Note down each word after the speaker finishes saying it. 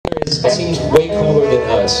seems way cooler than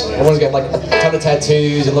us. Everyone's got like a ton of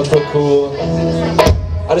tattoos and looks real cool.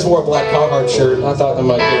 I just wore a black Carhartt shirt and I thought that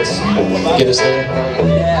might get us there.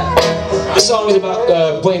 This song is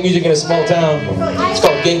about playing music in a small town. It's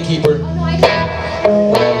called Gatekeeper.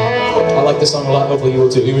 I like this song a lot, hopefully you will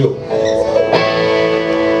too. Here we go.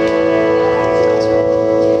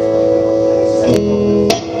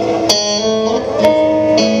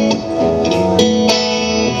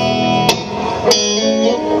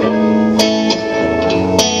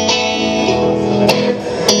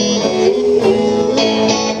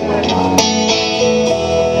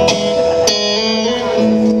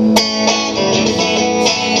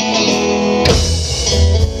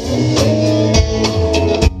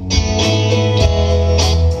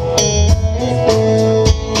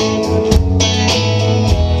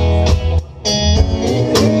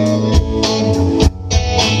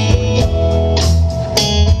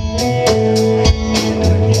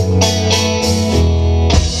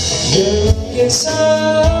 So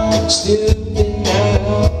stupid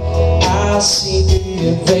now, I see through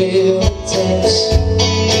your veiled text.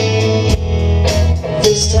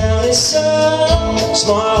 This town is so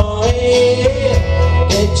small,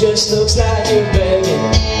 it just looks like you're begging.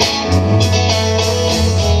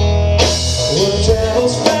 Word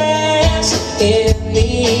travels fast in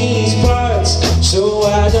these parts, so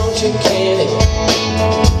why don't you can it?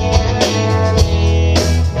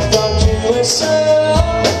 Thought you were so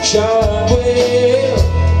sharp,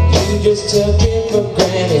 you just took it for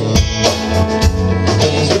granted.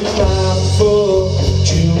 There's your mouth full,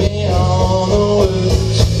 chewing on the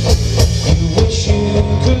words you wish you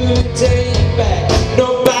could take back.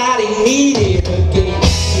 Nobody needed a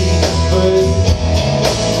gatekeeper,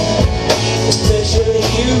 especially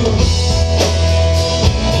you.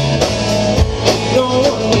 No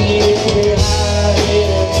one needed your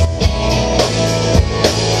higher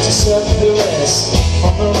to suck the rest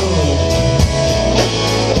on the room.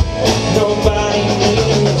 Nobody needs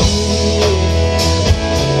you.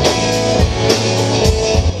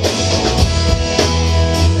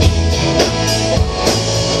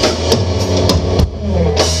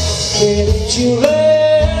 Didn't you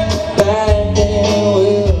learn back then?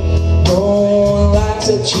 Well, no one likes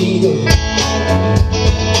a cheater.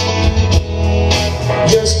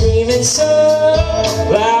 You're screaming so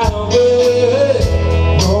loud, but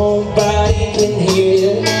nobody can hear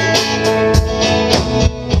you.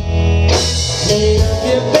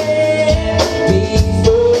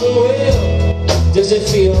 Does it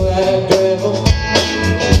feel like gravel?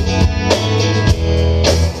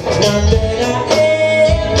 Not that I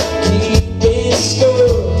am keeping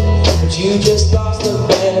score, but you just lost the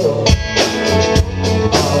battle.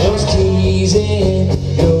 I was teasing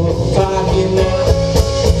your pocket now,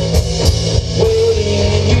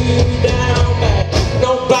 weighing you down back.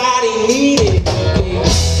 Nobody needed a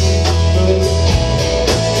gatekeeper,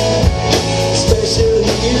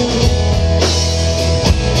 especially you.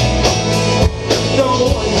 No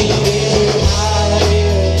one needed you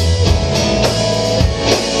higher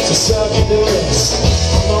to suck the rest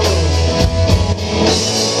alone.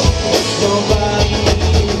 Nobody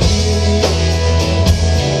needed you.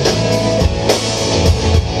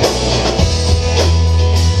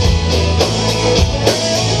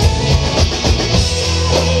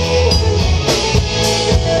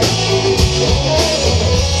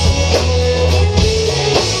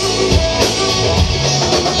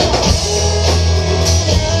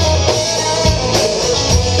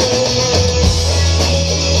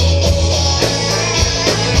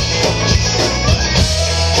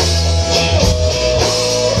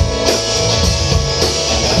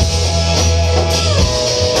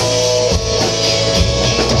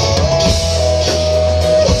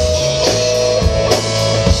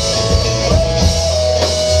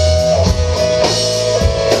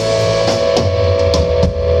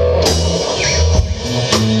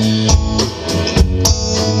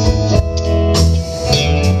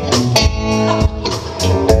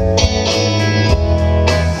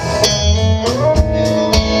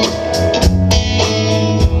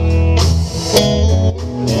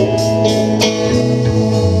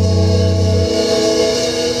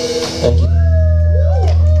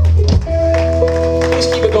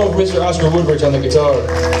 Mr. Oscar Woodbridge on the guitar.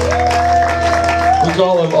 We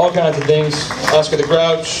call him all kinds of things. Oscar the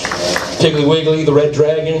Grouch, Piggly Wiggly, the Red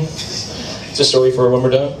Dragon. It's a story for when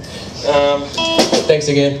we're done. Thanks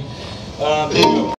again.